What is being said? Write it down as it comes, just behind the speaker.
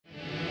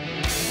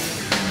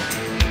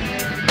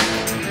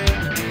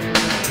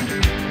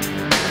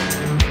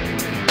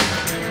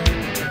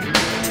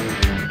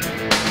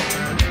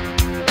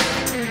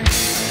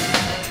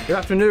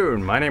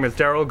afternoon. My name is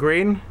Darryl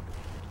Green,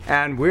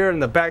 and we're in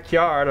the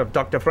backyard of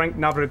Dr. Frank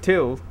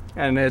Navratil,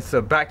 and it's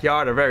a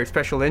backyard of very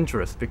special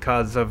interest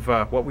because of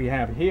what we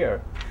have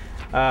here.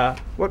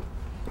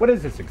 What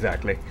is this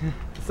exactly?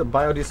 It's a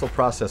biodiesel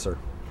processor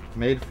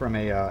made from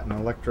an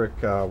electric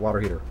water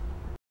heater.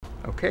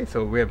 Okay,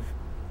 so we have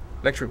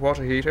electric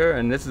water heater,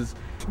 and this is...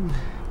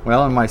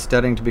 Well, in my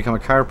studying to become a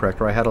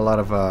chiropractor, I had a lot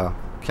of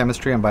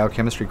chemistry and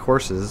biochemistry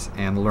courses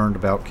and learned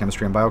about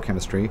chemistry and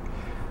biochemistry.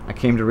 I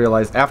came to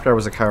realize after I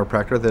was a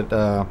chiropractor that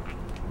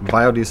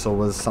biodiesel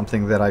was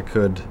something that I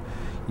could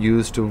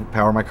use to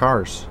power my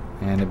cars,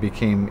 and it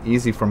became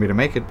easy for me to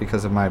make it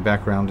because of my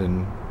background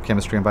in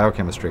chemistry and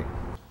biochemistry.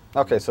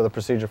 Okay, so the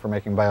procedure for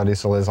making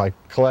biodiesel is I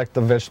collect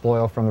the vegetable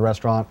oil from the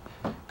restaurant,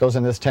 goes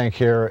in this tank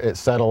here, it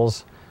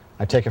settles.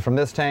 I take it from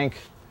this tank,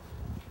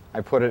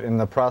 I put it in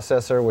the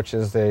processor, which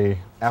is the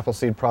apple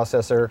seed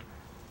processor,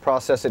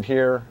 process it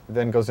here,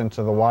 then goes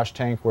into the wash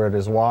tank where it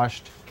is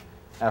washed.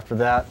 After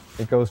that,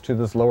 it goes to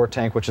this lower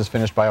tank, which is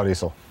finished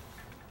biodiesel.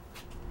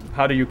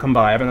 How do you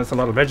combine? I mean, that's a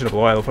lot of vegetable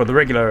oil for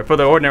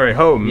the ordinary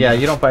home. Yeah,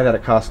 you don't buy that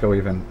at Costco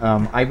even.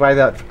 I buy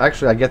that,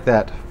 actually I get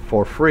that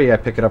for free. I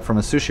pick it up from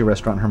a sushi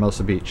restaurant in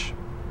Hermosa Beach.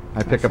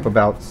 I pick up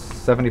about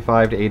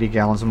 75 to 80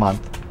 gallons a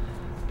month.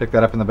 Pick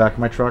that up in the back of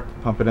my truck,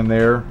 pump it in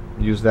there,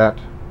 use that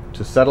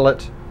to settle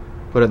it,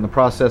 put it in the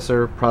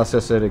processor,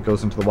 process it, it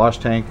goes into the wash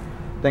tank,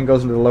 then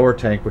goes into the lower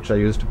tank, which I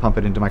use to pump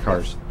it into my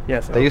cars.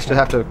 Yes. They used to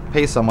have to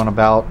pay someone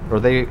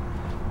they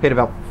paid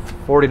about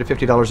 $40 to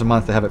 $50 a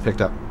month to have it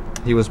picked up.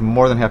 He was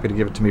more than happy to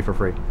give it to me for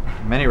free.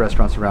 Many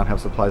restaurants around have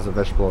supplies of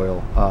vegetable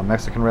oil.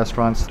 Mexican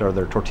restaurants, there are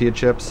their tortilla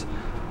chips.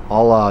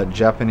 All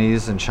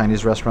Japanese and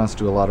Chinese restaurants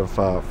do a lot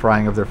of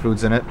frying of their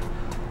foods in it.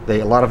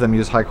 A lot of them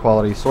use high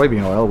quality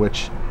soybean oil,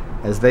 which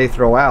as they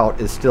throw out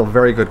is still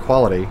very good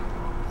quality,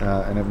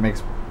 and it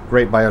makes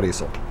great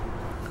biodiesel.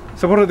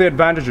 So what are the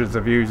advantages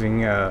of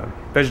using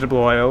vegetable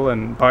oil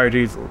and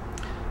biodiesel?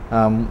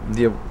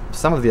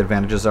 Some of the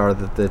advantages are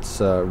that it's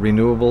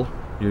renewable.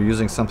 You're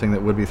using something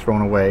that would be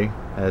thrown away.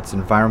 It's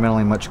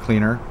environmentally much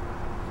cleaner,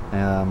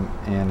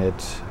 and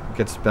it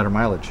gets better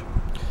mileage.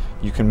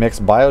 You can mix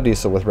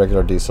biodiesel with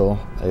regular diesel.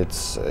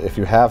 If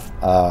you have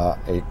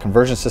a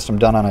conversion system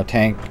done on a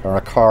tank or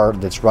a car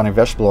that's running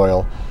vegetable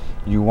oil,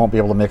 you won't be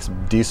able to mix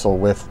diesel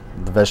with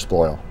the vegetable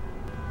oil.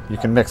 You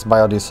can mix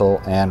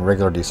biodiesel and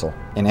regular diesel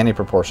in any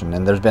proportion,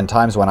 and there's been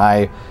times when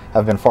I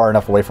have been far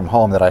enough away from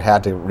home that I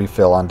had to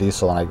refill on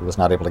diesel and I was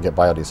not able to get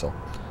biodiesel.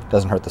 It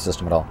doesn't hurt the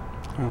system at all.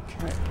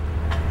 Okay.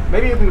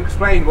 Maybe you can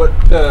explain what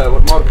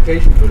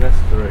modifications are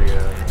necessary.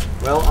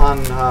 Well,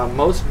 on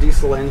most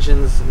diesel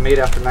engines made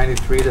after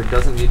 '93, there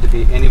doesn't need to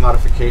be any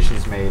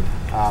modifications made.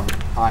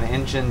 On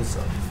engines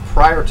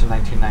prior to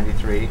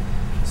 1993,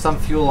 some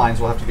fuel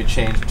lines will have to be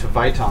changed to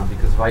Viton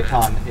because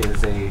Viton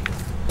is a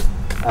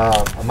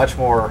much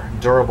more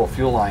durable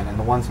fuel line, and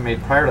the ones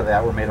made prior to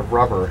that were made of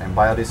rubber, and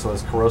biodiesel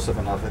is corrosive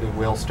enough that it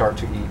will start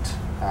to eat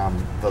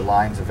the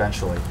lines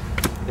eventually.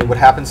 It would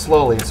happen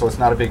slowly, so it's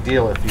not a big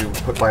deal. If you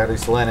put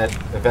biodiesel in it,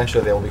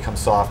 eventually they will become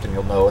soft and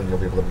you'll know and you'll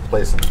be able to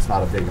replace them. It's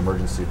not a big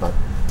emergency, but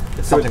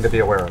it's something to be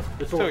aware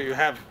of. So you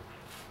have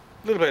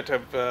a little bit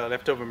of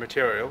leftover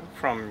material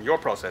from your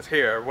process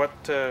here. What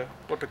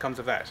becomes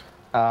of that?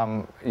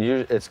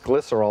 It's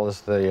glycerol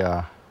is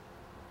the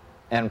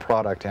end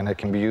product, and it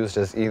can be used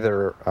as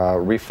either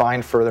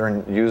refined further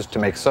and used to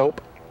make soap,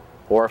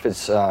 or if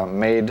it's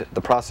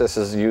the process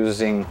is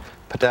using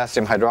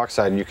potassium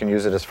hydroxide, you can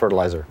use it as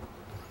fertilizer.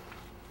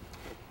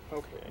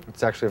 Okay.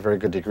 It's actually a very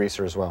good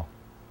degreaser as well.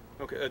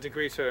 Okay, a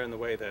degreaser in the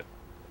way that...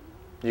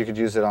 You could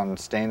use it on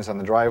stains on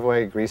the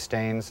driveway, grease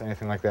stains,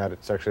 anything like that.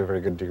 It's actually a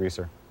very good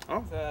degreaser.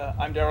 Oh,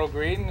 I'm Darryl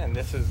Green, and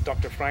this is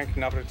Dr. Frank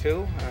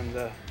Navratil,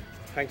 and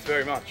thanks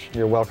very much.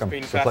 You're welcome. It's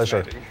been it's a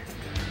pleasure. fascinating.